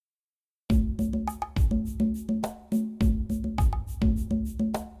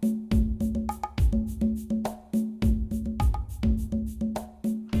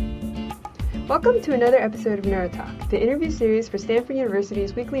Welcome to another episode of NeuroTalk, the interview series for Stanford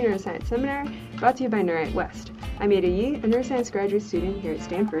University's weekly neuroscience seminar, brought to you by Neurite West. I'm Ada Yee, a neuroscience graduate student here at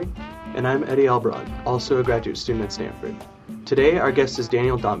Stanford. And I'm Eddie Albrod, also a graduate student at Stanford. Today, our guest is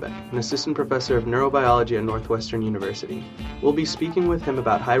Daniel Dombeck, an assistant professor of neurobiology at Northwestern University. We'll be speaking with him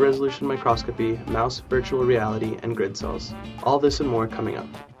about high-resolution microscopy, mouse virtual reality, and grid cells. All this and more coming up.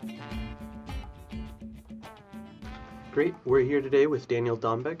 Great, we're here today with Daniel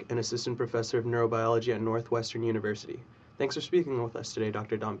Dombeck, an assistant professor of neurobiology at Northwestern University. Thanks for speaking with us today,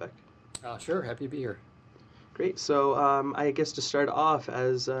 Dr. Dombeck. Sure, happy to be here. Great, so I guess to start off,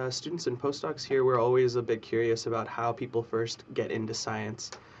 as students and postdocs here, we're always a bit curious about how people first get into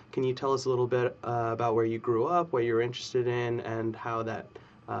science. Can you tell us a little bit about where you grew up, what you were interested in, and how that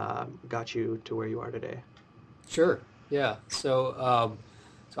got you to where you are today? Sure, yeah. So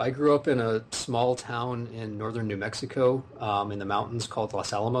I grew up in a small town in northern New Mexico, in the mountains called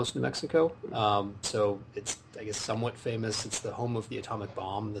Los Alamos, New Mexico. So it's, I guess, somewhat famous. It's the home of the atomic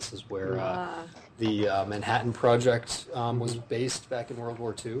bomb. This is where the Manhattan Project was based back in World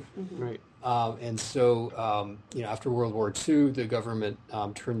War II. Mm-hmm. Right. And so, after World War II, the government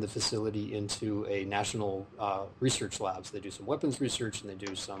turned the facility into a national research lab. So they do some weapons research and they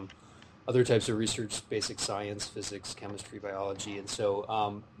do some other types of research, basic science, physics, chemistry, biology. And so,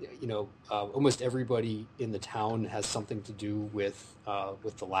 almost everybody in the town has something to do with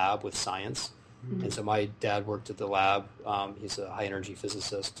the lab, with science. Mm-hmm. And so my dad worked at the lab. He's a high-energy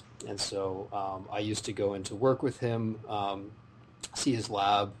physicist. And so I used to go in to work with him, see his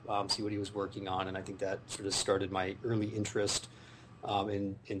lab, see what he was working on. And I think that sort of started my early interest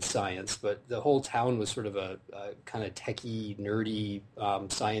in science. But the whole town was sort of a kind of techie, nerdy,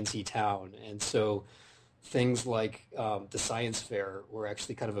 science-y town. And so things like the science fair were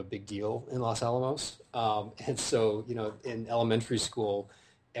actually kind of a big deal in Los Alamos. And so, in elementary school,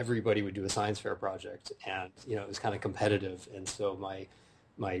 everybody would do a science fair project. And, it was kind of competitive. And so my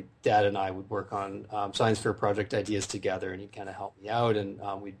dad and I would work on science fair project ideas together, and he'd kind of help me out, and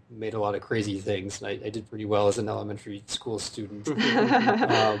we made a lot of crazy things, and I did pretty well as an elementary school student.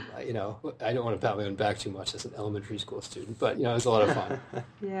 I don't want to pat my own back too much as an elementary school student, but, it was a lot of fun.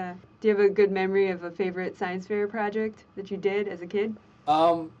 Yeah. Do you have a good memory of a favorite science fair project that you did as a kid?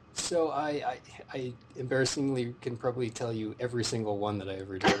 So I embarrassingly can probably tell you every single one that I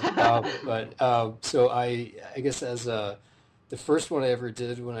ever did. So I guess as the first one I ever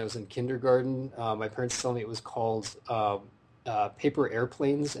did when I was in kindergarten, my parents told me it was called Paper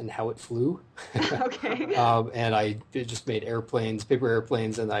Airplanes and How It Flew. Okay. And I just made paper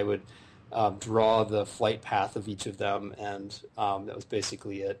airplanes, and I would draw the flight path of each of them, and that was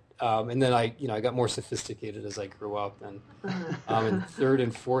basically it. And then I got more sophisticated as I grew up, and in third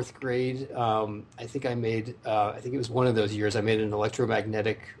and fourth grade, I think it was one of those years, I made an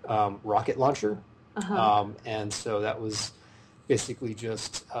electromagnetic rocket launcher. And so that was basically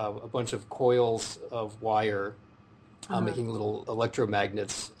just a bunch of coils of wire making little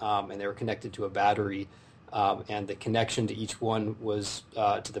electromagnets, and they were connected to a battery. And the connection to each one was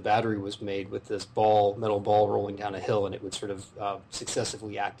to the battery was made with this metal ball rolling down a hill, and it would sort of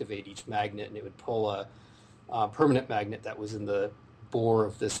successively activate each magnet, and it would pull a permanent magnet that was in the bore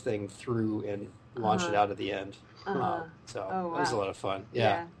of this thing through and launch it out at the end. That was a lot of fun.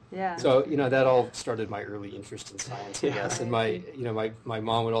 Yeah. So, that all started my early interest in science, I guess. And my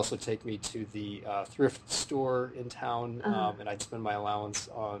mom would also take me to the thrift store in town, and I'd spend my allowance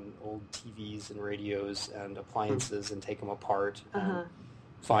on old TVs and radios and appliances and take them apart and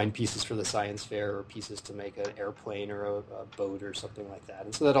find pieces for the science fair or pieces to make an airplane or a boat or something like that.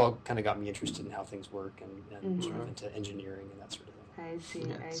 And so that all kind of got me interested in how things work and sort of into engineering and that sort of thing. I see.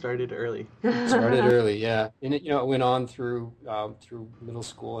 Yeah, started early. Started early, yeah. And it went on through middle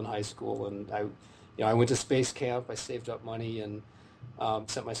school and high school, and I went to space camp. I saved up money and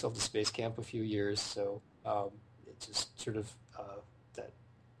sent myself to space camp a few years. So it just sort of that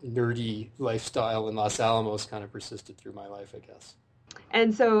nerdy lifestyle in Los Alamos kind of persisted through my life, I guess.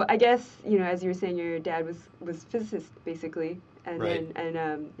 And so I guess, as you were saying, your dad was physicist basically, and right.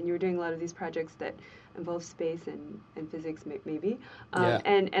 and you were doing a lot of these projects that involve space and physics maybe. Yeah.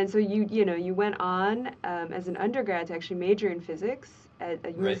 And so you went on as an undergrad to actually major in physics at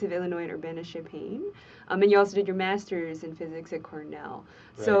University of Illinois at Urbana-Champaign. And you also did your master's in physics at Cornell.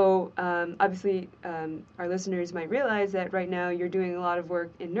 Right. So obviously our listeners might realize that right now you're doing a lot of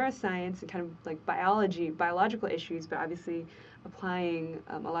work in neuroscience and kind of like biological issues, but obviously applying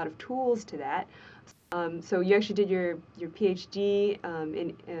a lot of tools to that. So you actually did your PhD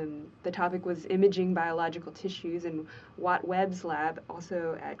in the topic was imaging biological tissues in Watt Webb's lab,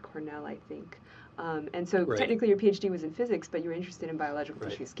 also at Cornell, I think. And so Right. technically your PhD was in physics, but you were interested in biological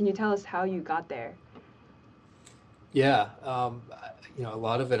Right. tissues. Can you tell us how you got there? Yeah, a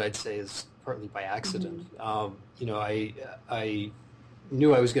lot of it I'd say is partly by accident. I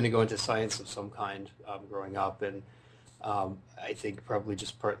knew I was going to go into science of some kind growing up, and I think probably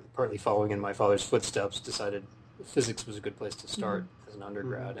just partly following in my father's footsteps, decided physics was a good place to start as an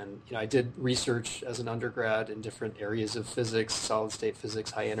undergrad. And I did research as an undergrad in different areas of physics, solid state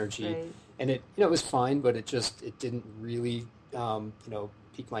physics, high energy, Right. and it was fine, but it didn't really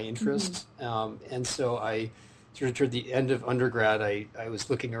pique my interest. And so I sort of toward the end of undergrad, I was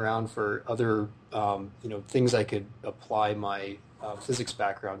looking around for other things I could apply my physics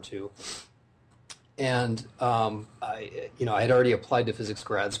background to. And I had already applied to physics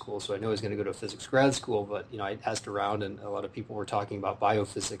grad school, so I knew I was going to go to physics grad school. But I asked around, and a lot of people were talking about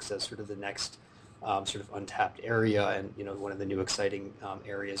biophysics as sort of the next sort of untapped area, and one of the new exciting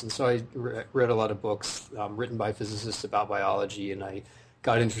areas. And so I read a lot of books written by physicists about biology, and I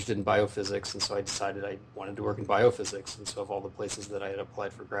got interested in biophysics, and so I decided I wanted to work in biophysics. And so of all the places that I had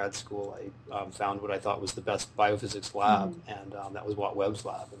applied for grad school, I found what I thought was the best biophysics lab, and that was Watt Webb's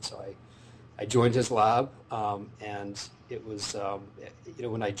lab. And so I joined his lab, and it was,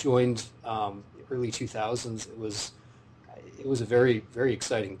 when I joined early 2000s, it was a very, very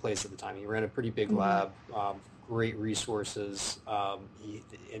exciting place at the time. He ran a pretty big lab, great resources,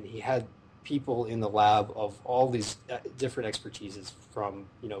 and he had people in the lab of all these different expertises, from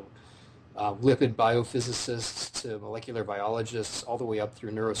lipid biophysicists to molecular biologists, all the way up through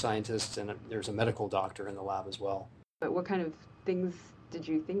neuroscientists, and there's a medical doctor in the lab as well. But what kind of things did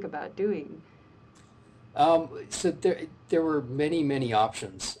you think about doing? So there were many, many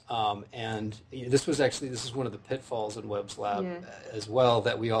options, and this is one of the pitfalls in Webb's lab as well,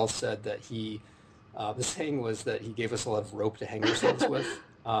 that we all said that the saying was that he gave us a lot of rope to hang ourselves with.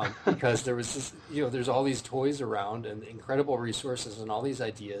 Because there was this, there's all these toys around and incredible resources and all these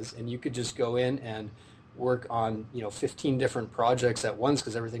ideas, and you could just go in and work on 15 different projects at once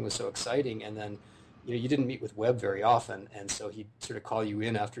because everything was so exciting. And then you didn't meet with Webb very often, and so he'd sort of call you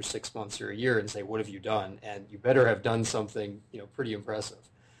in after 6 months or a year and say, "What have you done?" And you better have done something pretty impressive.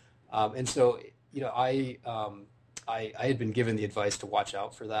 And so I had been given the advice to watch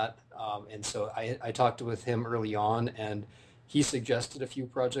out for that, and so I talked with him early on, and he suggested a few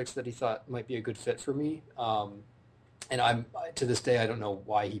projects that he thought might be a good fit for me. And to this day, I don't know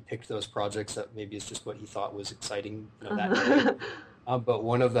why he picked those projects. That maybe it's just what he thought was exciting that day. But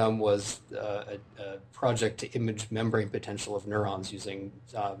one of them was a project to image membrane potential of neurons using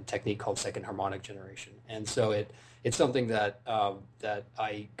a technique called second harmonic generation. And so it's something that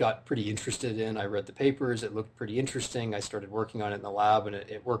I got pretty interested in. I read the papers. It looked pretty interesting. I started working on it in the lab, and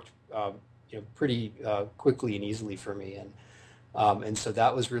it worked pretty quickly and easily for me. And so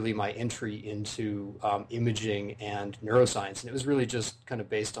that was really my entry into imaging and neuroscience. And it was really just kind of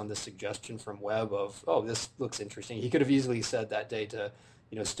based on the suggestion from Webb of, oh, this looks interesting. He could have easily said that day to,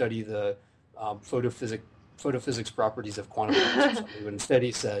 study the photophysics properties of quantum dots or something. But instead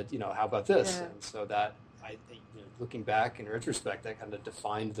he said, how about this? Yeah. And so that, looking back in retrospect, that kind of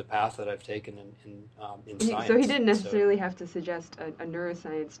defined the path that I've taken in science. So he didn't necessarily have to suggest a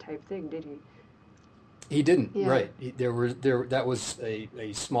neuroscience type thing, did he? He didn't, Yeah. right. That was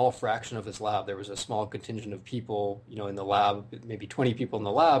a small fraction of his lab. There was a small contingent of people, in the lab, maybe 20 people in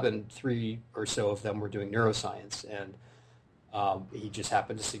the lab, and 3 or so of them were doing neuroscience. And he just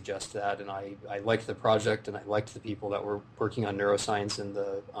happened to suggest that, and I liked the project, and I liked the people that were working on neuroscience in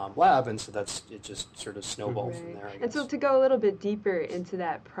the lab, and so it just sort of snowballed from there, I guess. And so to go a little bit deeper into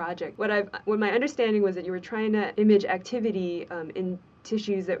that project, what my understanding was that you were trying to image activity in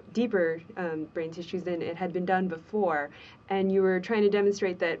tissues, deeper brain tissues than it had been done before, and you were trying to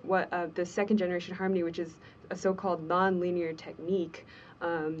demonstrate that the second generation harmony, which is a so-called nonlinear technique,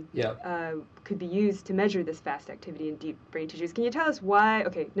 could be used to measure this fast activity in deep brain tissues. Can you tell us why,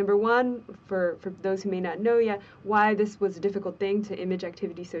 number one, for those who may not know yet, why this was a difficult thing to image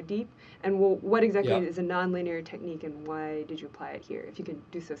activity so deep, and what exactly is a nonlinear technique, and why did you apply it here, if you can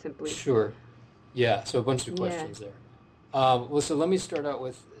do so simply? Sure. Yeah, so a bunch of questions there. So let me start out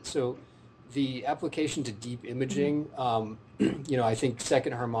with, the application to deep imaging, I think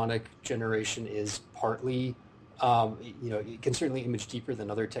second harmonic generation is partly, it can certainly image deeper than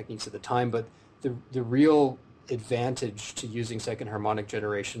other techniques at the time, but the real advantage to using second harmonic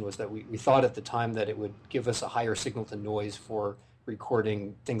generation was that we thought at the time that it would give us a higher signal to noise for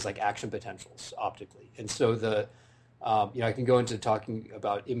recording things like action potentials optically. And so I can go into talking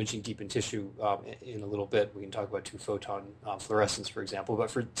about imaging deep in tissue in a little bit. We can talk about two-photon fluorescence, for example.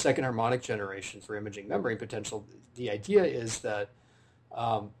 But for second harmonic generation, for imaging membrane potential, the idea is that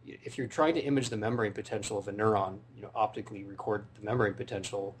if you're trying to image the membrane potential of a neuron, optically record the membrane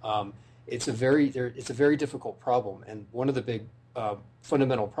potential, it's a very difficult problem. And one of the big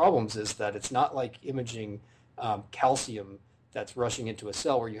fundamental problems is that it's not like imaging calcium that's rushing into a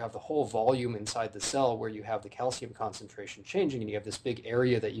cell where you have the whole volume inside the cell where you have the calcium concentration changing and you have this big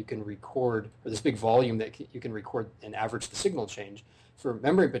area that you can record, or this big volume that you can record and average the signal change. For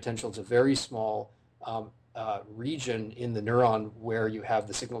membrane potential, it's a very small region in the neuron where you have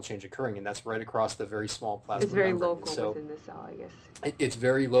the signal change occurring, and that's right across the very small plasma It's very membrane. local within the cell, I guess. It's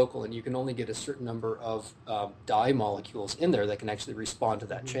very local, and you can only get a certain number of dye molecules in there that can actually respond to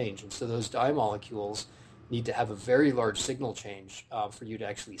that change. And so those dye molecules need to have a very large signal change for you to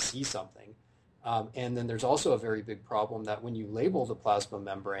actually see something. And then there's also a very big problem that when you label the plasma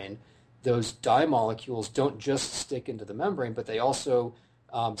membrane, those dye molecules don't just stick into the membrane, but they also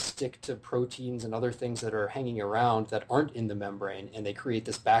stick to proteins and other things that are hanging around that aren't in the membrane, and they create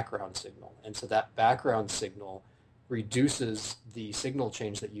this background signal. And so that background signal reduces the signal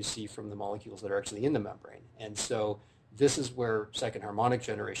change that you see from the molecules that are actually in the membrane. And so this is where second harmonic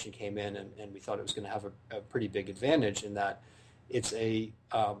generation came in, and we thought it was going to have a pretty big advantage in that it's a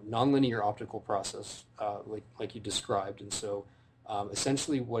nonlinear optical process, like you described. And so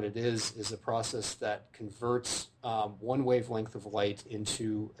essentially what it is a process that converts one wavelength of light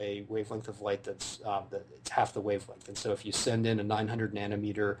into a wavelength of light that's it's half the wavelength. And so if you send in a 900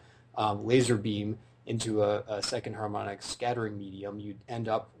 nanometer laser beam into a second harmonic scattering medium, you'd end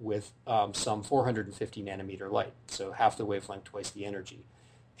up with some 450 nanometer light, so half the wavelength, twice the energy.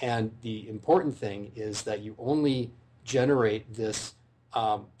 And the important thing is that you only generate this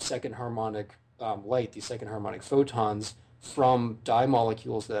second harmonic light, these second harmonic photons, from dye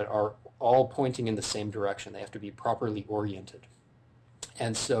molecules that are all pointing in the same direction. They have to be properly oriented.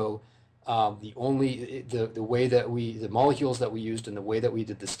 And so the molecules that we used and the way that we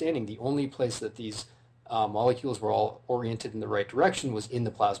did the staining, the only place that these molecules were all oriented in the right direction was in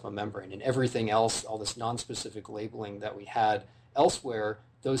the plasma membrane. And everything else, all this nonspecific labeling that we had elsewhere,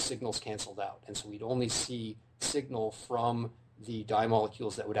 those signals canceled out. And so we'd only see signal from the dye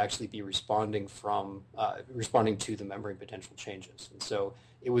molecules that would actually be responding to the membrane potential changes. And so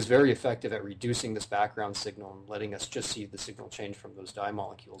it was very effective at reducing this background signal and letting us just see the signal change from those dye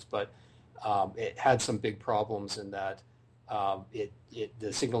molecules. But it had some big problems in that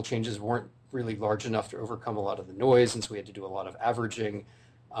the signal changes weren't really large enough to overcome a lot of the noise, and so we had to do a lot of averaging.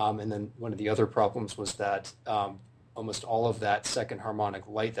 And then one of the other problems was that almost all of that second harmonic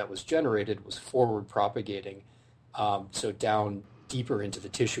light that was generated was forward propagating, so down deeper into the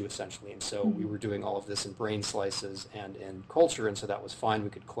tissue essentially. And so we were doing all of this in brain slices and in culture, and so that was fine. We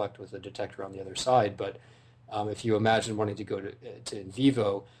could collect with a detector on the other side. But if you imagine wanting to go to in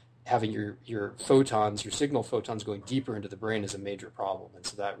vivo, having your photons, your signal photons going deeper into the brain is a major problem. And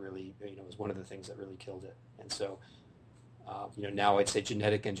so that really, was one of the things that really killed it. And so, now I'd say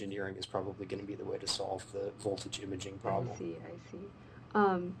genetic engineering is probably going to be the way to solve the voltage imaging problem. I see.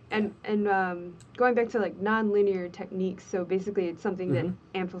 And going back to like nonlinear techniques, so basically it's something that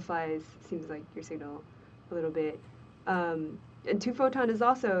amplifies, seems like, your signal a little bit. And two photon is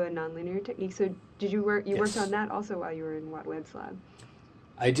also a nonlinear technique. So did you work? You worked on that also while you were in Watt Webb's lab?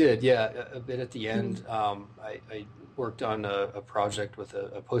 I did, yeah, a bit at the end. I worked on a project with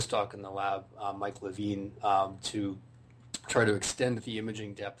a postdoc in the lab, Mike Levine, to try to extend the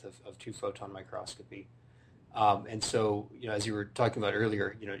imaging depth of two-photon microscopy. And so, as you were talking about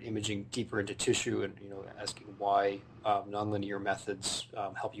earlier, imaging deeper into tissue and, asking why nonlinear methods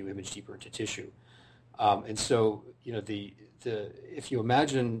help you image deeper into tissue. And so, if you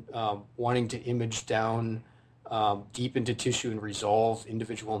imagine wanting to image down deep into tissue and resolve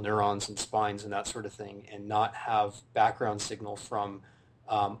individual neurons and spines and that sort of thing, and not have background signal from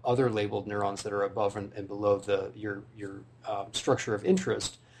other labeled neurons that are above and below your structure of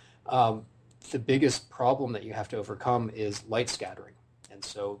interest, the biggest problem that you have to overcome is light scattering. And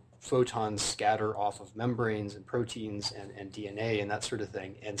so photons scatter off of membranes and proteins and DNA and that sort of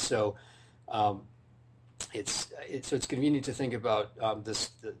thing. And so it's convenient to think about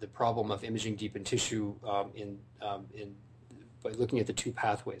the problem of imaging deep in tissue by looking at the two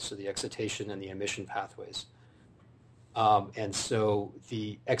pathways, so the excitation and the emission pathways. And so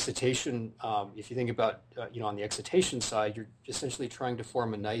the excitation, if you think about, on the excitation side, you're essentially trying to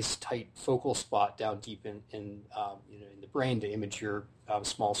form a nice tight focal spot down deep in the brain to image your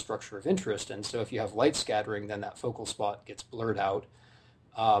small structure of interest. And so if you have light scattering, then that focal spot gets blurred out,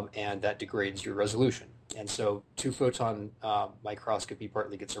 and that degrades your resolution. And so two-photon microscopy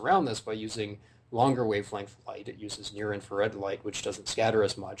partly gets around this by using longer wavelength light. It uses near-infrared light, which doesn't scatter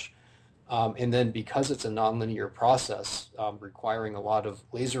as much. And then because it's a nonlinear process requiring a lot of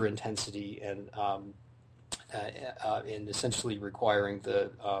laser intensity and essentially requiring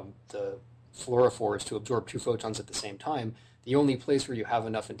the fluorophores to absorb 2 photons at the same time, the only place where you have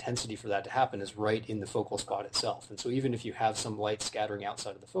enough intensity for that to happen is right in the focal spot itself. And so even if you have some light scattering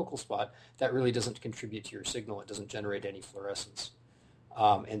outside of the focal spot, that really doesn't contribute to your signal. It doesn't generate any fluorescence.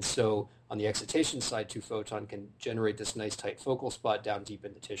 And so on the excitation side, 2 photon can generate this nice tight focal spot down deep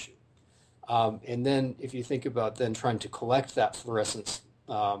in the tissue. And then if you think about then trying to collect that fluorescence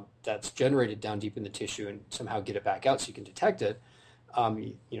that's generated down deep in the tissue and somehow get it back out so you can detect it,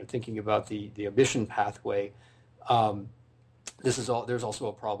 thinking about the emission pathway, there's also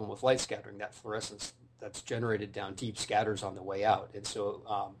a problem with light scattering. That fluorescence that's generated down deep scatters on the way out. And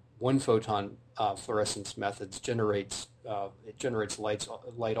so 1 photon fluorescence methods generates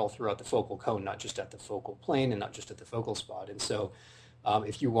light all throughout the focal cone, not just at the focal plane and not just at the focal spot. And so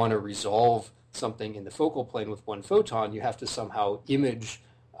if you want to resolve something in the focal plane with 1 photon, you have to somehow image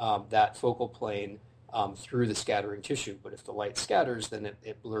that focal plane through the scattering tissue. But if the light scatters, then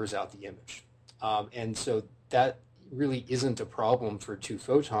it blurs out the image. And so that really isn't a problem for 2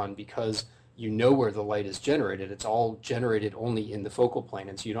 photon because you know where the light is generated. It's all generated only in the focal plane,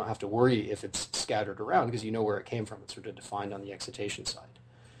 and so you don't have to worry if it's scattered around because you know where it came from. It's sort of defined on the excitation side.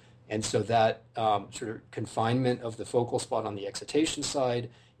 And so that sort of confinement of the focal spot on the excitation side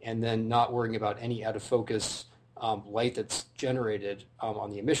and then not worrying about any out-of-focus light that's generated on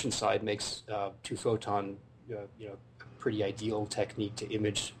the emission side makes 2 photon a pretty ideal technique to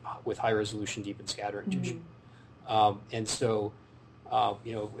image with high-resolution deep and scattering tissue. And so,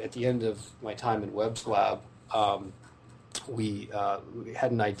 at the end of my time in Webb's lab, we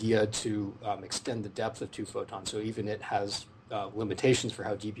had an idea to extend the depth of 2 photons. So even it has limitations for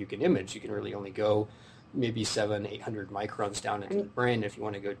how deep you can image. You can really only go maybe 700-800 microns down into the brain if you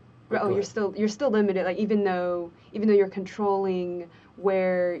want to go. You're still limited. Like even though you're controlling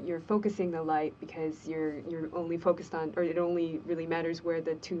where you're focusing the light because you're only focused on, or it only really matters where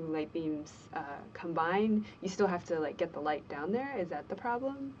the 2 light beams combine. You still have to get the light down there. Is that the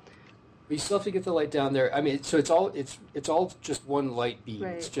problem? You still have to get the light down there. I mean, so it's all just 1 light beam.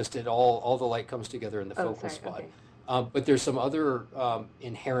 Right. It's just all the light comes together in the focal spot. Okay. But there's some other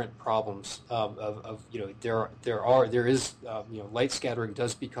inherent problems there is light scattering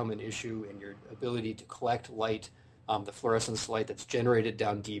does become an issue, and your ability to collect light, the fluorescence light that's generated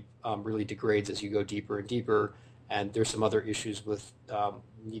down deep really degrades as you go deeper and deeper. And there's some other issues with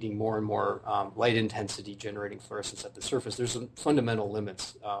needing more and more light intensity generating fluorescence at the surface. There's some fundamental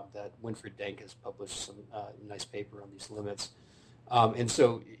limits that Winfried Denk has published some nice paper on these limits. And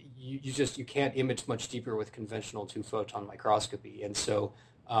so you can't image much deeper with conventional 2 photon microscopy. And so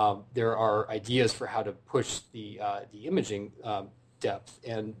there are ideas for how to push the imaging depth.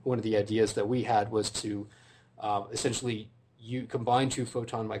 And one of the ideas that we had was to essentially you combine 2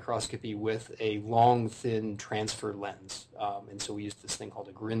 photon microscopy with a long, thin transfer lens. And so we used this thing called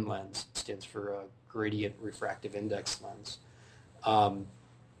a GRIN lens. It stands for a gradient refractive index lens. And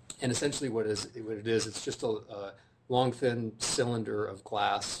essentially what it is, it's just a long, thin cylinder of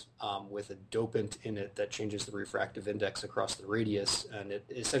glass with a dopant in it that changes the refractive index across the radius, and it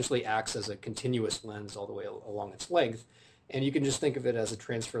essentially acts as a continuous lens all the way along its length. And you can just think of it as a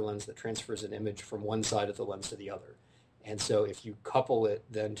transfer lens that transfers an image from one side of the lens to the other. And so if you couple it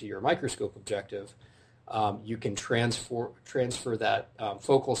then to your microscope objective, you can transfer that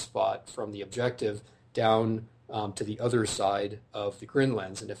focal spot from the objective down to the other side of the GRIN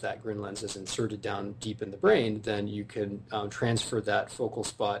lens. And if that GRIN lens is inserted down deep in the brain, then you can transfer that focal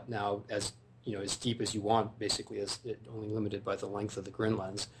spot now as deep as you want, basically as only limited by the length of the GRIN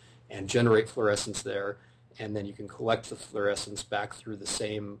lens, and generate fluorescence there. And then you can collect the fluorescence back through the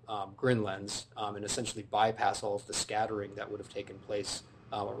same GRIN lens and essentially bypass all of the scattering that would have taken place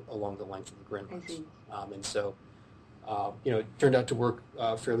along the length of the GRIN lens. And so it turned out to work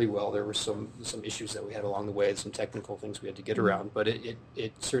fairly well. There were some issues that we had along the way, some technical things we had to get around, but it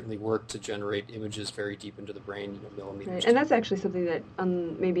certainly worked to generate images very deep into the brain, millimeters. Right. And that's actually something that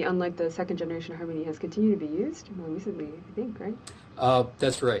maybe unlike the second generation Harmony has continued to be used more recently, I think, right?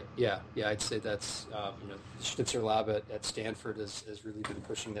 That's right. Yeah. I'd say that's the Schnitzer lab at Stanford has really been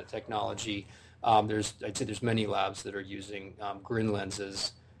pushing that technology. I'd say there's many labs that are using GRIN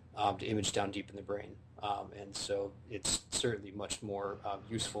lenses to image down deep in the brain. And so it's certainly much more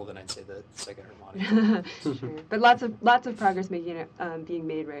useful than I'd say the second harmonic. Sure. But lots of progress being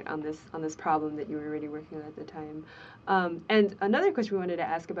made right on this problem that you were already working on at the time. And another question we wanted to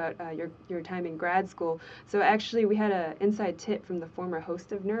ask about your time in grad school. So actually, we had an inside tip from the former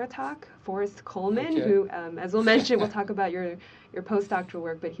host of Neurotalk, Forrest Coleman, who, as we'll mention, we'll talk about your postdoctoral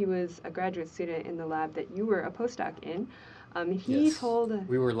work. But he was a graduate student in the lab that you were a postdoc in. He told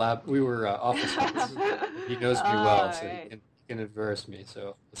we were office mates. He knows me well, so right. he can adverse me.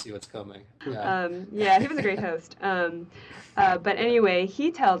 So we'll see what's coming. Yeah, he was a great host. But anyway,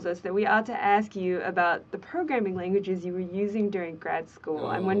 he tells us that we ought to ask you about the programming languages you were using during grad school.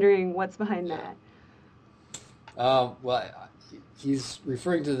 I'm wondering what's behind that. Well, he's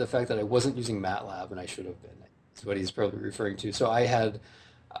referring to the fact that I wasn't using MATLAB, and I should have been. That's what he's probably referring to. So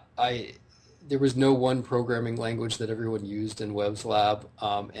there was no one programming language that everyone used in Webb's lab,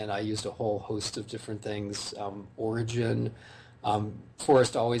 and I used a whole host of different things. Origin.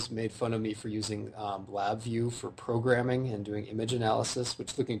 Forrest always made fun of me for using LabVIEW for programming and doing image analysis,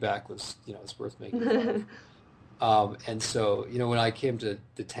 which looking back was worth making fun of. And so, when I came to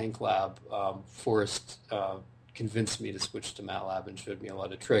the Tank lab, Forrest convinced me to switch to MATLAB and showed me a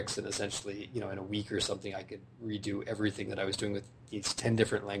lot of tricks, and essentially, in a week or something, I could redo everything that I was doing with these 10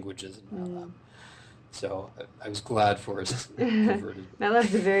 different languages in MATLAB. So I was glad Forrest converted.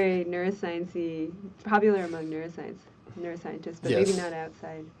 MATLAB's a very neuroscience-y, popular among neuroscientists, but maybe not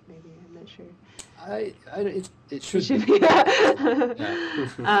outside. Maybe, I'm not sure. It should be.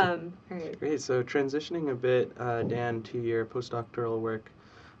 All right. Great. So transitioning a bit, Dan, to your postdoctoral work.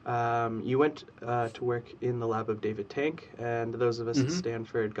 You went to work in the lab of David Tank, and those of us at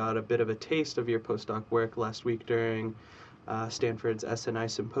Stanford got a bit of a taste of your postdoc work last week during Stanford's SNI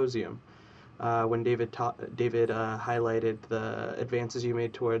Symposium, when David highlighted the advances you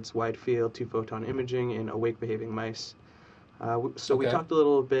made towards wide-field two-photon imaging in awake-behaving mice. We talked a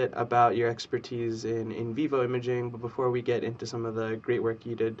little bit about your expertise in vivo imaging, but before we get into some of the great work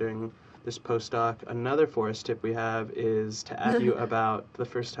you did during this postdoc, another Forrest tip we have is to ask you about the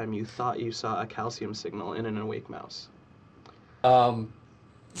first time you thought you saw a calcium signal in an awake mouse. Long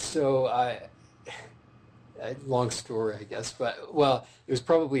story, I guess, but it was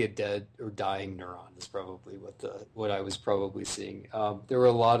probably a dead or dying neuron is probably what I was probably seeing. There were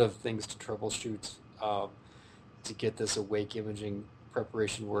a lot of things to troubleshoot to get this awake imaging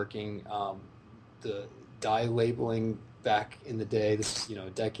preparation working. The dye labeling back in the day, this is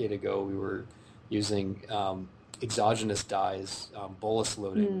a decade ago, we were using exogenous dyes, bolus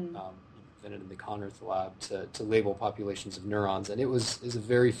loading, invented in the Conrath lab to label populations of neurons, and it was a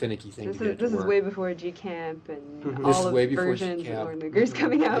very finicky thing to get to work. This is way before GCamp and all of the versions of Lauren Luger's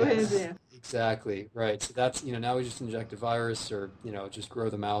coming out with. Yeah. Exactly, right. So that's, now we just inject a virus or, just grow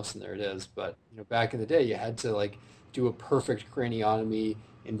the mouse and there it is. But, back in the day, you had to, do a perfect craniotomy,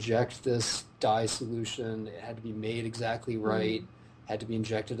 inject this dye solution. It had to be made exactly right, had to be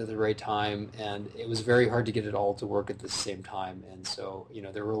injected at the right time, and it was very hard to get it all to work at the same time. And so,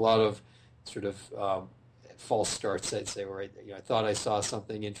 there were a lot of sort of false starts, I'd say, where I thought I saw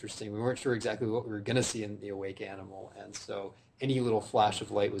something interesting. We weren't sure exactly what we were going to see in the awake animal, and so any little flash of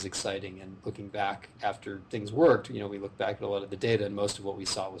light was exciting. And looking back after things worked, we looked back at a lot of the data, and most of what we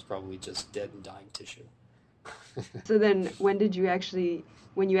saw was probably just dead and dying tissue. So then, when you actually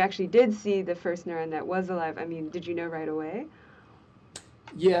did see the first neuron that was alive, did you know right away?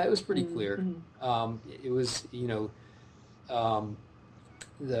 Yeah, it was pretty clear. It was,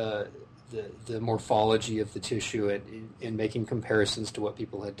 the morphology of the tissue and making comparisons to what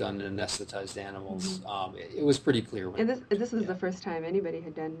people had done in anesthetized animals. It was pretty clear. And this was the first time anybody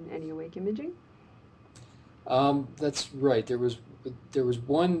had done any awake imaging? That's right. There was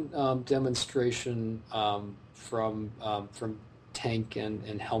one demonstration from Tank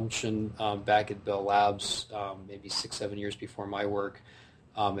and Helmchen back at Bell Labs, maybe 6-7 years before my work,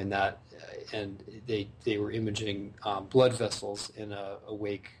 and they were imaging blood vessels in a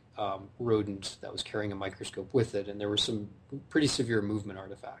awake rodent that was carrying a microscope with it, and there were some pretty severe movement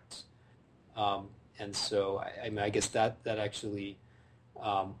artifacts. And so, I guess that actually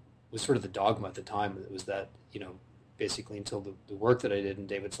was sort of the dogma at the time. It was that, basically until the work that I did in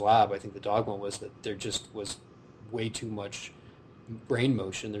David's lab, I think the dogma was that there just was way too much brain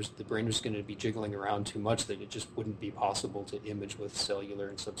motion. The brain was going to be jiggling around too much that it just wouldn't be possible to image with cellular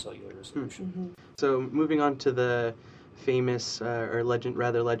and subcellular resolution. So moving on to the famous or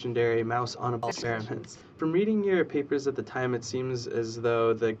rather legendary mouse on a ball experiments. From reading your papers at the time, it seems as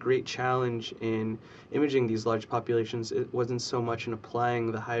though the great challenge in imaging these large populations, it wasn't so much in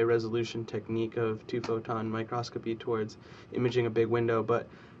applying the high resolution technique of two-photon microscopy towards imaging a big window, but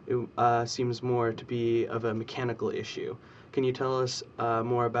it seems more to be of a mechanical issue. Can you tell us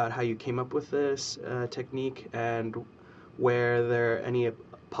more about how you came up with this technique and were there any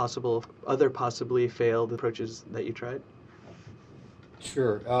possibly failed approaches that you tried?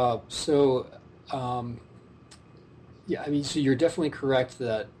 Sure. Yeah, I mean, so you're definitely correct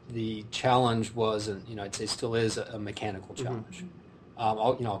that the challenge was, and I'd say still is, a mechanical challenge.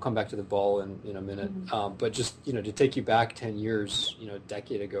 I'll come back to the ball in a minute, but just to take you back 10 years, a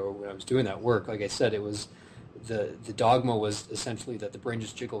decade ago when I was doing that work, like I said, it was the dogma was essentially that the brain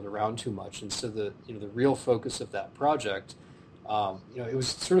just jiggled around too much, and so the real focus of that project, it was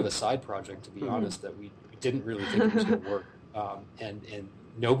sort of a side project, to be honest, that we didn't really think it was going to work, and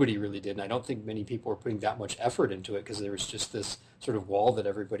nobody really did, and I don't think many people were putting that much effort into it because there was just this sort of wall that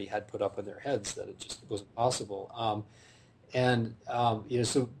everybody had put up in their heads that it just wasn't possible.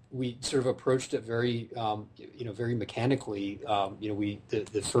 So we sort of approached it very, very mechanically.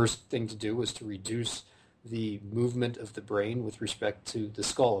 The first thing to do was to reduce the movement of the brain with respect to the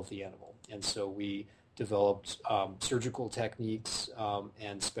skull of the animal, and so we developed surgical techniques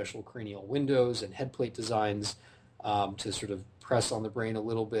and special cranial windows and head plate designs to sort of press on the brain a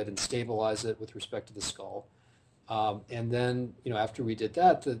little bit and stabilize it with respect to the skull. And then, after we did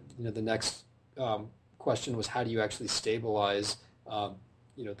that, the next question was, how do you actually stabilize, the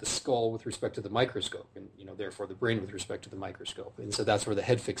skull with respect to the microscope, and therefore the brain with respect to the microscope. And so that's where the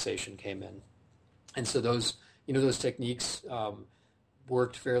head fixation came in. And so those techniques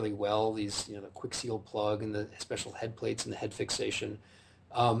worked fairly well. These, the quick seal plug and the special head plates and the head fixation.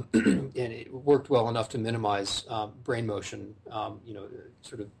 And it worked well enough to minimize brain motion,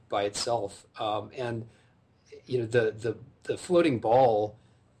 sort of by itself. And the floating ball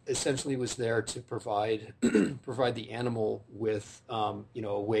essentially was there to provide the animal with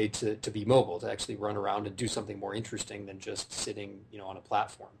a way to be mobile, to actually run around and do something more interesting than just sitting on a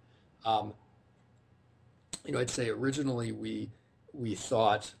platform. I'd say originally we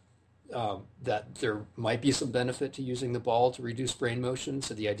thought that there might be some benefit to using the ball to reduce brain motion.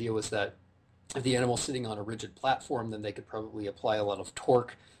 So the idea was that if the animal's sitting on a rigid platform, then they could probably apply a lot of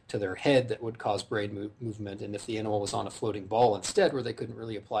torque to their head that would cause brain movement. And if the animal was on a floating ball instead, where they couldn't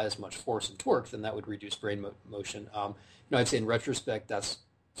really apply as much force and torque, then that would reduce brain motion. I'd say in retrospect,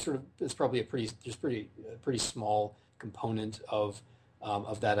 it's probably a pretty small component of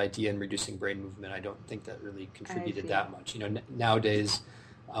that idea in reducing brain movement. I don't think that really contributed that much. Nowadays,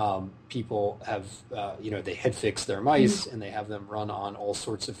 people have, they head fix their mice and they have them run on all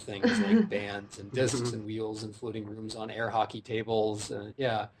sorts of things like bands and discs and wheels and floating rooms on air hockey tables.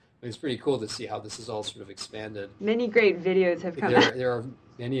 It's pretty cool to see how this is all sort of expanded. Many great videos have come out. There are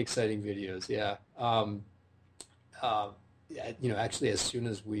many exciting videos, yeah. Actually, as soon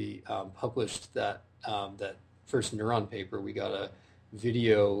as we published that first neuron paper, we got a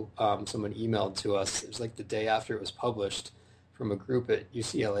video someone emailed to us. It was like the day after it was published, from a group at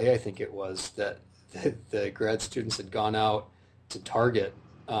UCLA, I think it was, that the grad students had gone out to Target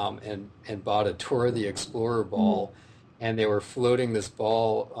and bought a Tour of the Explorer ball, and they were floating this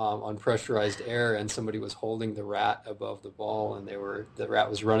ball on pressurized air, and somebody was holding the rat above the ball, and the rat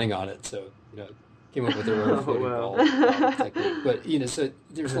was running on it. So came up with their own floating ball technique. But so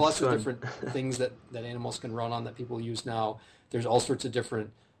there's lots of different things that animals can run on that people use now. There's all sorts of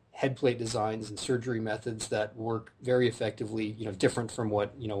different head plate designs and surgery methods that work very effectively, different from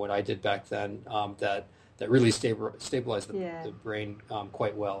what I did back then, that really stabilize the brain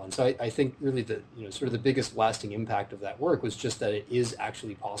quite well. And so I think really sort of the biggest lasting impact of that work was just that it is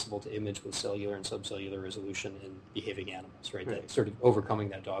actually possible to image with cellular and subcellular resolution in behaving animals, right? That sort of overcoming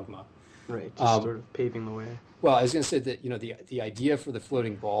that dogma. Right, just sort of paving the way. Well, I was going to say that, the idea for the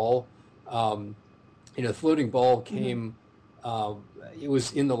floating ball, the floating ball came... it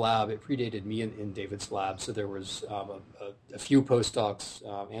was in the lab. It predated me in David's lab, so there was a few postdocs,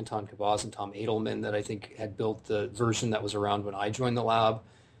 Anton Kabaz and Tom Edelman, that I think had built the version that was around when I joined the lab.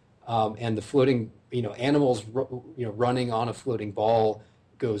 And the floating, animals, running on a floating ball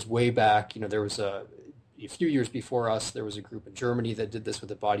goes way back. There was a few years before us, there was a group in Germany that did this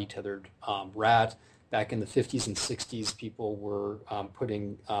with a body-tethered rat. Back in the 50s and 60s, people were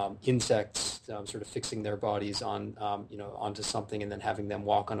putting insects, sort of fixing their bodies on, onto something and then having them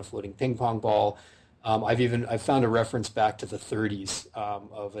walk on a floating ping pong ball. I've found a reference back to the 30s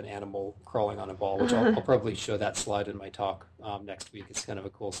of an animal crawling on a ball, which I'll probably show that slide in my talk next week. It's kind of a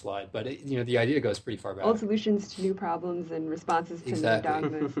cool slide, but the idea goes pretty far back. All solutions to new problems and responses to new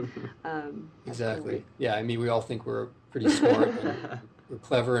dogmas. Exactly. Yeah, I mean, we all think we're pretty smart and we're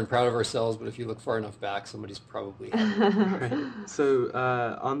clever and proud of ourselves, but if you look far enough back, somebody's probably right. So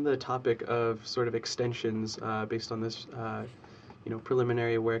on the topic of sort of extensions based on this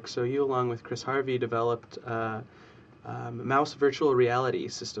preliminary work. So you, along with Chris Harvey, developed mouse virtual reality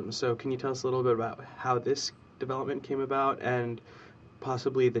systems. So can you tell us a little bit about how this development came about and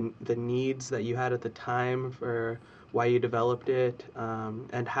possibly the needs that you had at the time for why you developed it,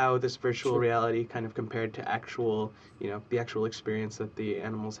 and how this virtual reality kind of compared to the actual experience that the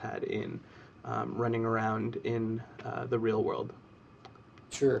animals had in running around in the real world?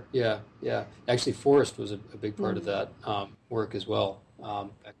 Sure. Yeah. Actually, Forrest was a big part of that work as well.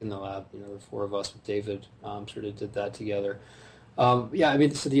 Back in the lab, the four of us with David sort of did that together. So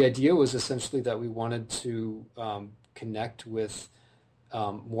the idea was essentially that we wanted to connect with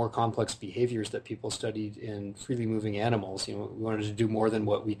more complex behaviors that people studied in freely moving animals. We wanted to do more than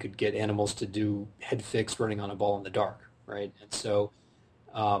what we could get animals to do head fixed running on a ball in the dark, right? And so,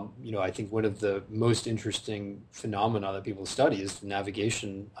 I think one of the most interesting phenomena that people study is the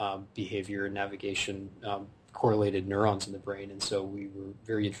navigation behavior and navigation correlated neurons in the brain. And so we were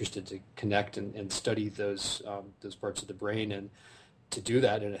very interested to connect and study those parts of the brain. And to do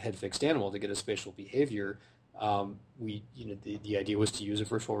that in a head fixed animal to get a spatial behavior, the idea was to use a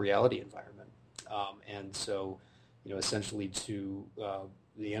virtual reality environment. And so, essentially to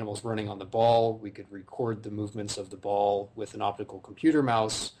the animals running on the ball, we could record the movements of the ball with an optical computer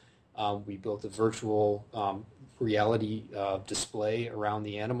mouse. We built a virtual reality display around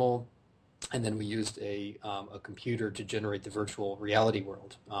the animal, and then we used a computer to generate the virtual reality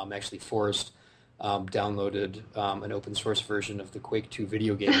world. Actually, Forrest downloaded an open source version of the Quake 2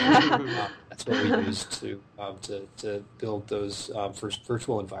 video game. That's what we used to build those first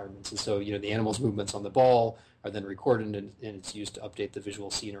virtual environments. And so, the animal's movements on the ball are then recorded, and it's used to update the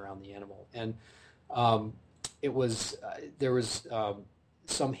visual scene around the animal. And there was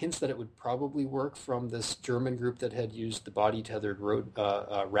some hints that it would probably work from this German group that had used the body-tethered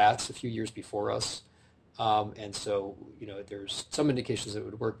rats a few years before us. And so, there's some indications that it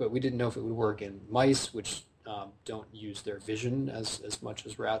would work, but we didn't know if it would work in mice, which don't use their vision as much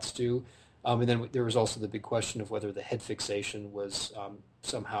as rats do. And then there was also the big question of whether the head fixation was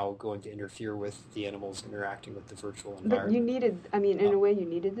somehow going to interfere with the animals interacting with the virtual environment. But you needed, in a way, you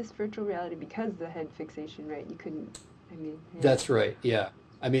needed this virtual reality because the head fixation, right? You couldn't, yeah. That's right, yeah.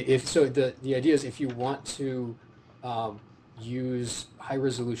 The idea is if you want to use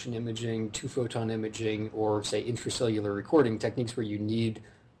high-resolution imaging, two-photon imaging, or, say, intracellular recording techniques where you need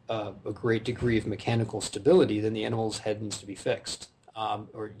a great degree of mechanical stability, then the animal's head needs to be fixed,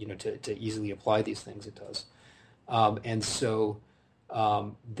 to easily apply these things it does. And so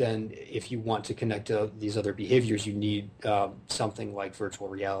then if you want to connect to these other behaviors, you need something like virtual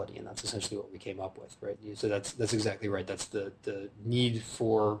reality, and that's essentially what we came up with, right? So that's exactly right. That's the need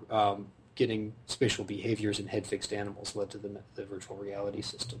for getting spatial behaviors in head-fixed animals led to the virtual reality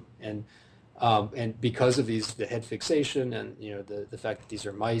system. And because of the head fixation and the fact that these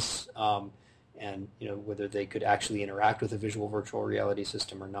are mice, and whether they could actually interact with a visual virtual reality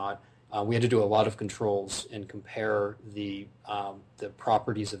system or not, we had to do a lot of controls and compare the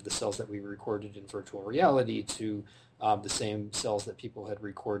properties of the cells that we recorded in virtual reality to the same cells that people had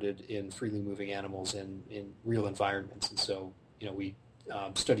recorded in freely moving animals in real environments. And so we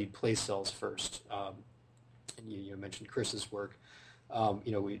studied place cells first, and you mentioned Chris's work.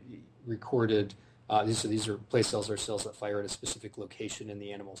 We recorded. These are place cells are cells that fire at a specific location in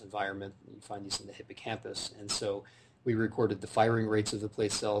the animal's environment. You find these in the hippocampus, and so we recorded the firing rates of the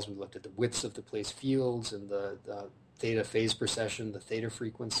place cells. We looked at the widths of the place fields and the theta phase precession, the theta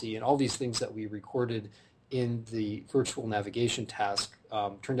frequency, and all these things that we recorded in the virtual navigation task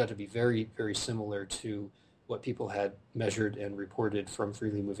turned out to be very, very similar to what people had measured and reported from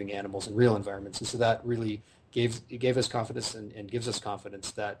freely moving animals in real environments. And so that really gave us confidence and gives us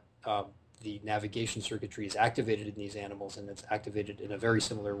confidence that the navigation circuitry is activated in these animals, and it's activated in a very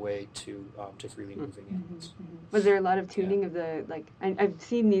similar way to freely moving animals. Mm-hmm. Was there a lot of tuning of the, I've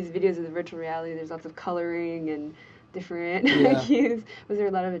seen these videos of the virtual reality, there's lots of coloring and different cues. Was there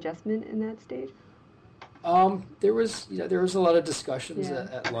a lot of adjustment in that stage? There was a lot of discussions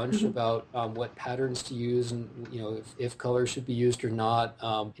at lunch about what patterns to use and if color should be used or not.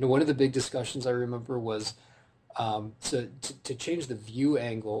 One of the big discussions I remember was to change the view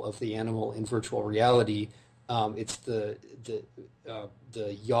angle of the animal in virtual reality. It's the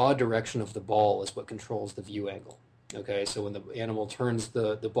yaw direction of the ball is what controls the view angle. Okay, so when the animal turns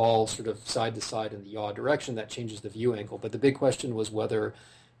the ball sort of side to side in the yaw direction, that changes the view angle. But the big question was whether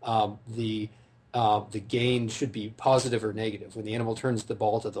the gain should be positive or negative. When the animal turns the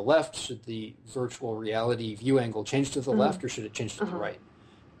ball to the left, should the virtual reality view angle change to the left, or should it change to the right?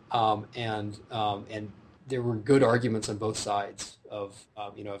 And there were good arguments on both sides of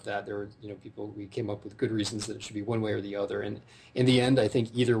of that. There were we came up with good reasons that it should be one way or the other. And in the end, I think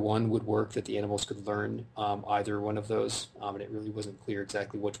either one would work. That the animals could learn either one of those, and it really wasn't clear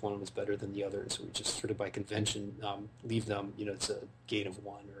exactly which one was better than the other. And so we just sort of by convention leave them. It's a gain of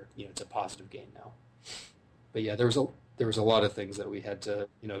one, or it's a positive gain now. But yeah, there was a lot of things that we had to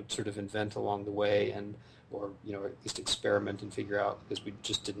sort of invent along the way, or at least experiment and figure out, because we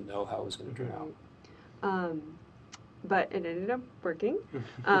just didn't know how it was going to turn out. But it ended up working,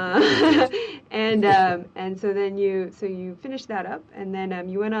 and so then you finished that up, and then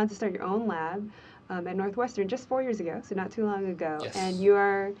you went on to start your own lab at Northwestern just 4 years ago, so not too long ago. Yes. And you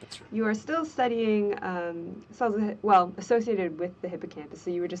are still studying cells associated with the hippocampus.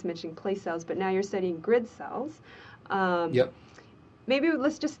 So you were just mentioning place cells, but now you're studying grid cells. Yep. Maybe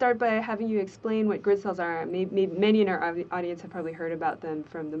let's just start by having you explain what grid cells are. Maybe many in our audience have probably heard about them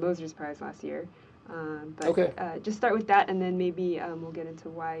from the Mosers Prize last year. Okay. Just start with that, and then maybe we'll get into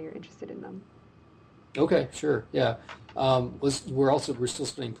why you're interested in them. Okay, sure, yeah. We're still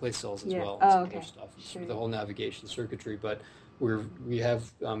studying place cells as well. Oh, okay. Stuff, Sure. The whole navigation circuitry, but we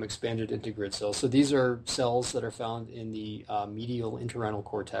have expanded into grid cells. So these are cells that are found in the medial entorhinal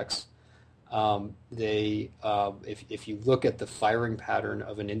cortex. If you look at the firing pattern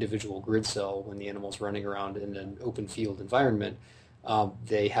of an individual grid cell when the animal's running around in an open field environment,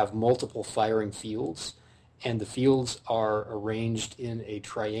 they have multiple firing fields, and the fields are arranged in a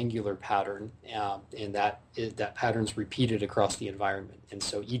triangular pattern, and that pattern's repeated across the environment. And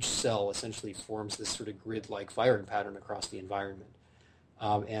so each cell essentially forms this sort of grid-like firing pattern across the environment.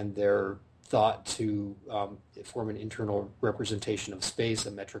 And they're thought to form an internal representation of space,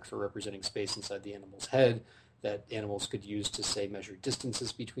 a metric for representing space inside the animal's head, that animals could use to, say, measure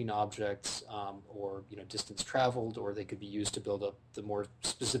distances between objects, or distance traveled, or they could be used to build up the more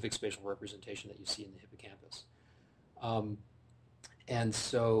specific spatial representation that you see in the hippocampus. And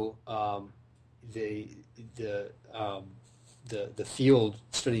so the field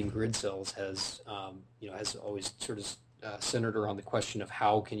studying grid cells has always sort of centered around the question of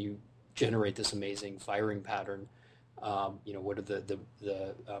how can you generate this amazing firing pattern. What are the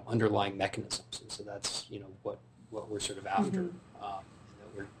underlying mechanisms? And so that's what we're sort of after, that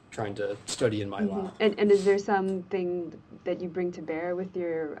we're trying to study in my lab. And is there something that you bring to bear with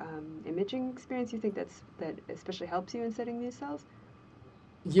your imaging experience? You think that especially helps you in studying these cells?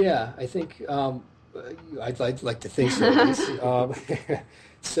 Yeah, I think I'd like to think so.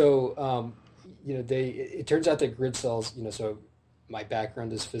 It turns out that grid cells, so my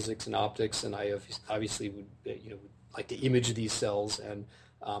background is physics and optics, and I obviously would like to image these cells and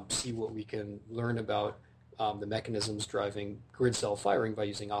see what we can learn about the mechanisms driving grid cell firing by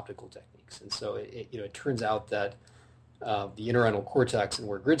using optical techniques. And so it turns out that the entorhinal cortex and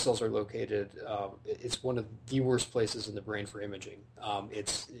where grid cells are located, it's one of the worst places in the brain for imaging.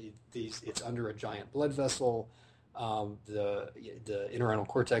 It's under a giant blood vessel. The entorhinal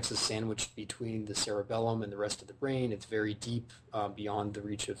cortex is sandwiched between the cerebellum and the rest of the brain. It's very deep, beyond the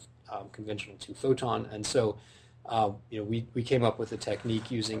reach of conventional two-photon. And so we came up with a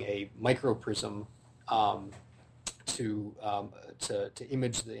technique using a microprism to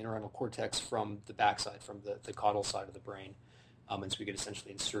image the entorhinal cortex from the backside, from the caudal side of the brain. And so we could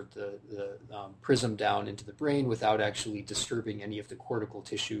essentially insert the prism down into the brain without actually disturbing any of the cortical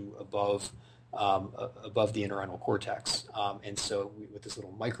tissue above the entorhinal cortex. And so with this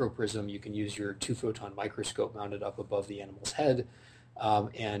little microprism, you can use your two-photon microscope mounted up above the animal's head,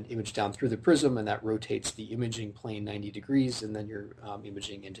 and image down through the prism, and that rotates the imaging plane 90 degrees, and then you're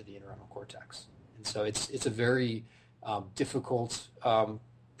imaging into the entorhinal cortex. And so it's a very difficult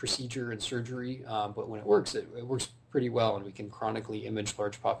procedure and surgery, but when it works pretty well, and we can chronically image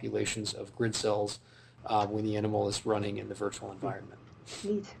large populations of grid cells when the animal is running in the virtual environment.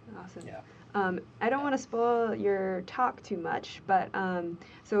 Neat. Awesome. Yeah. I don't want to spoil your talk too much, but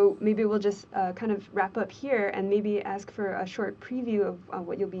so maybe we'll just kind of wrap up here and maybe ask for a short preview of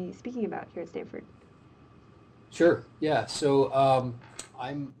what you'll be speaking about here at Stanford. Sure. Yeah. So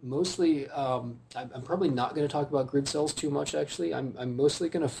I'm mostly I'm probably not going to talk about grid cells too much. Actually, I'm mostly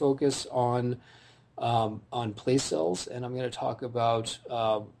going to focus on place cells, and I'm going to talk about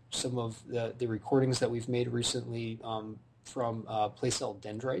some of the recordings that we've made recently from place cell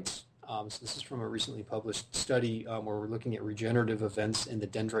dendrites. So this is from a recently published study where we're looking at regenerative events in the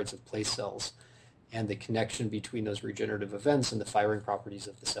dendrites of place cells and the connection between those regenerative events and the firing properties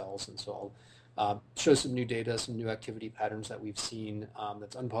of the cells. And so I'll show some new data, some new activity patterns that we've seen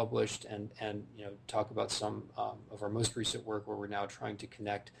that's unpublished, and talk about some of our most recent work where we're now trying to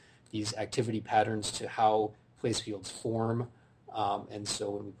connect these activity patterns to how place fields form And so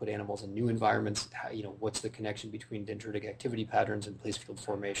when we put animals in new environments, what's the connection between dendritic activity patterns and place field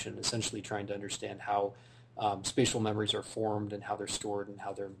formation, essentially trying to understand how spatial memories are formed and how they're stored and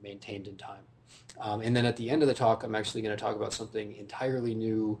how they're maintained in time. And then at the end of the talk, I'm actually going to talk about something entirely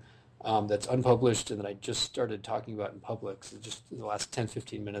new that's unpublished and that I just started talking about in public, so just in the last 10,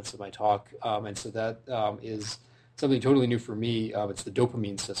 15 minutes of my talk. And so that is something totally new for me. It's the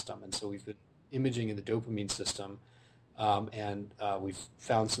dopamine system. And so we've been imaging in the dopamine system, and we've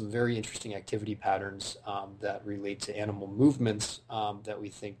found some very interesting activity patterns that relate to animal movements that we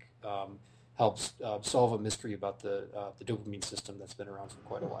think helps solve a mystery about the dopamine system that's been around for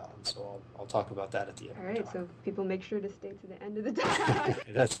quite a while. And so I'll talk about that at the end. All right, so people make sure to stay to the end of the talk.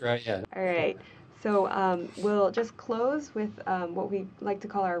 That's right, yeah. All right, so we'll just close with what we like to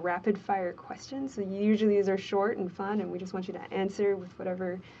call our rapid fire questions. So usually these are short and fun, and we just want you to answer with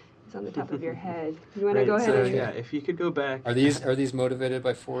whatever is on the top of your head. You want to go ahead? So and... yeah, if you could go back. Are these motivated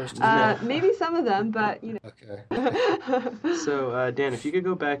by Forrest? Maybe some of them, but Okay. So Dan, if you could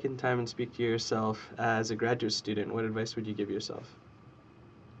go back in time and speak to yourself as a graduate student, what advice would you give yourself?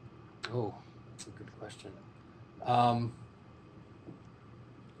 Oh, that's a good question. Wow.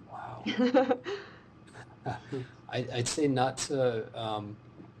 I'd say not to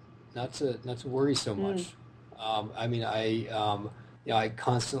worry so much. I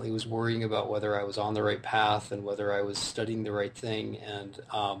constantly was worrying about whether I was on the right path and whether I was studying the right thing, and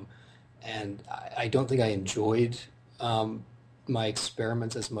I don't think I enjoyed my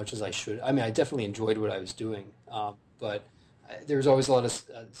experiments as much as I should. I mean, I definitely enjoyed what I was doing, but there was always a lot of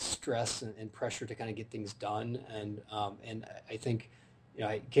stress and pressure to kind of get things done, and I think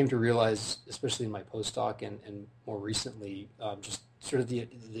I came to realize, especially in my postdoc and more recently, just sort of the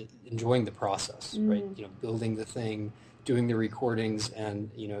enjoying the process, right? Building the thing, doing the recordings, and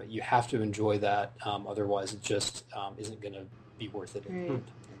you have to enjoy that, otherwise it just isn't going to be worth it. Right. And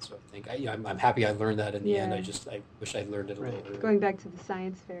so I think I'm happy I learned that in the end. I wish I'd learned it a little earlier. Going back to the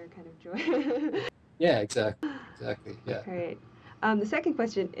science fair kind of joy. Yeah, exactly. Yeah. All right. The second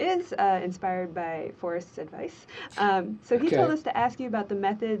question is inspired by Forrest's advice. So he told us to ask you about the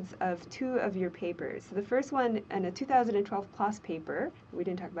methods of two of your papers. So the first one, in a 2012 PLOS paper, we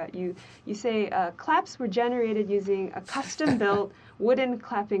didn't talk about, you say claps were generated using a custom-built wooden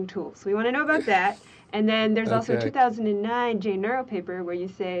clapping tool. So we want to know about that. And then there's also a 2009 JNeuro paper where you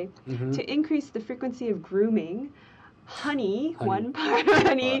say, to increase the frequency of grooming, honey, 1 part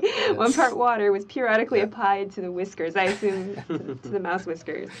honey, 1 part water was periodically applied to the whiskers, I assume to the mouse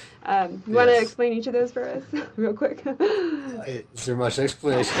whiskers. You want to explain each of those for us real quick? Is there much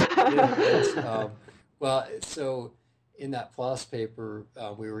explanation? Well, so in that PLOS paper,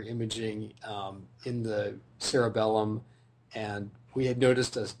 we were imaging in the cerebellum, and we had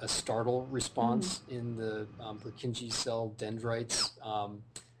noticed a startle response in the Purkinje cell dendrites,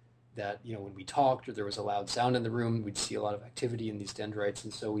 that when we talked or there was a loud sound in the room, we'd see a lot of activity in these dendrites,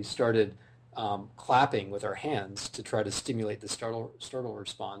 and so we started clapping with our hands to try to stimulate the startle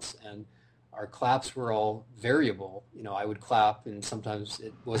response. And our claps were all variable. I would clap, and sometimes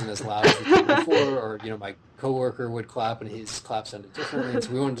it wasn't as loud as the time before, or my coworker would clap, and his clap sounded differently. And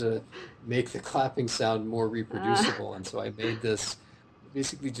so we wanted to make the clapping sound more reproducible, and so I made this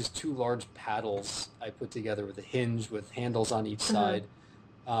basically just 2 large paddles I put together with a hinge with handles on each side.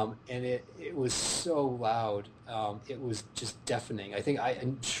 And it was so loud, it was just deafening.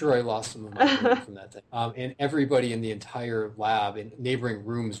 I'm sure I lost some of my hearing from that thing. And everybody in the entire lab in neighboring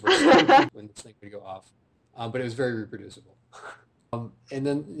rooms were screaming when this thing would go off. But it was very reproducible. And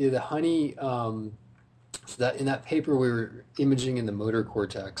then the honey, so that in that paper we were imaging in the motor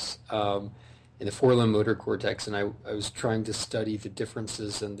cortex, in the forelimb motor cortex, and I was trying to study the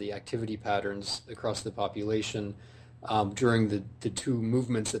differences in the activity patterns across the population during the 2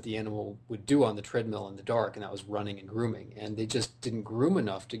 movements that the animal would do on the treadmill in the dark, and that was running and grooming. And they just didn't groom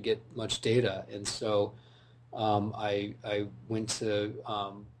enough to get much data. And so I went to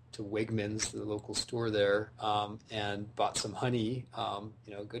Wegmans, the local store there, and bought some honey,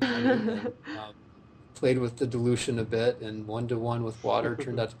 good honey, and played with the dilution a bit, and 1-to-1 with water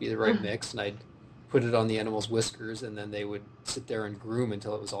turned out to be the right mix. And I'd put it on the animal's whiskers, and then they would sit there and groom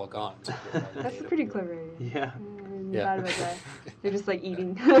until it was all gone. So that's a pretty clever idea. Yeah. About that. They're just like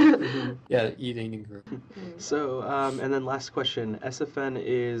eating. Yeah, eating and grooming. So, and then last question. SFN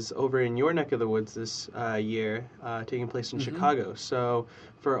is over in your neck of the woods this year, taking place in Chicago. So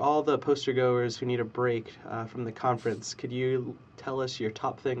for all the poster goers who need a break from the conference, could you tell us your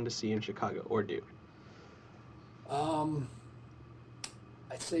top thing to see in Chicago or do? I'd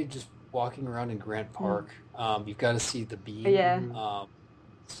say just walking around in Grant Park. You've got to see the beam. Yeah.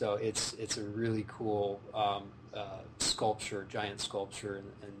 So it's a really cool sculpture, giant sculpture in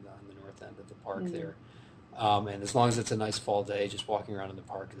the north end of the park there. And as long as it's a nice fall day, just walking around in the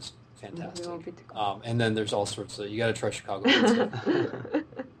park is fantastic. And then there's all sorts of, you got to try Chicago pizza.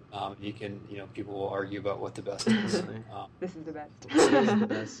 You can, people will argue about what the best is. This is the best. This is the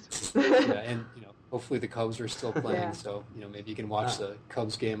best. Yeah, and hopefully the Cubs are still playing, so maybe you can watch the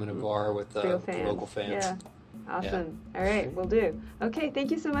Cubs game in a bar with the local fans. Yeah. Awesome. Yeah. All right, we'll do. Okay,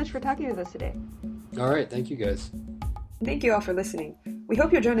 thank you so much for talking with us today. All right, thank you guys. Thank you all for listening. We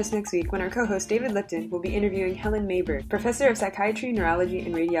hope you'll join us next week when our co-host David Lipton will be interviewing Helen Mayberg, Professor of Psychiatry, Neurology,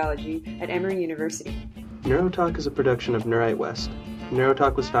 and Radiology at Emory University. NeuroTalk is a production of Neurite West.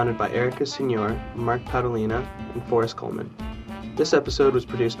 NeuroTalk was founded by Erica Signor, Mark Padolina, and Forrest Coleman. This episode was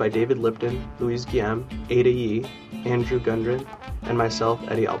produced by David Lipton, Louise Guillaume, Ada Yee, Andrew Gundren, and myself,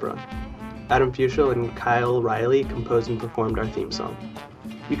 Eddie Albron. Adam Fuschel and Kyle Riley composed and performed our theme song.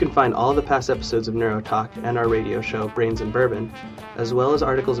 You can find all the past episodes of NeuroTalk and our radio show, Brains and Bourbon, as well as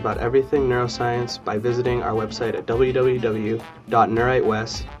articles about everything neuroscience by visiting our website at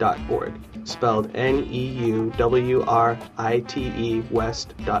www.neuritewest.org, spelled NEUWRITE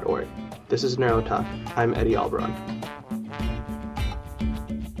West.org. This is NeuroTalk. I'm Eddie Albron.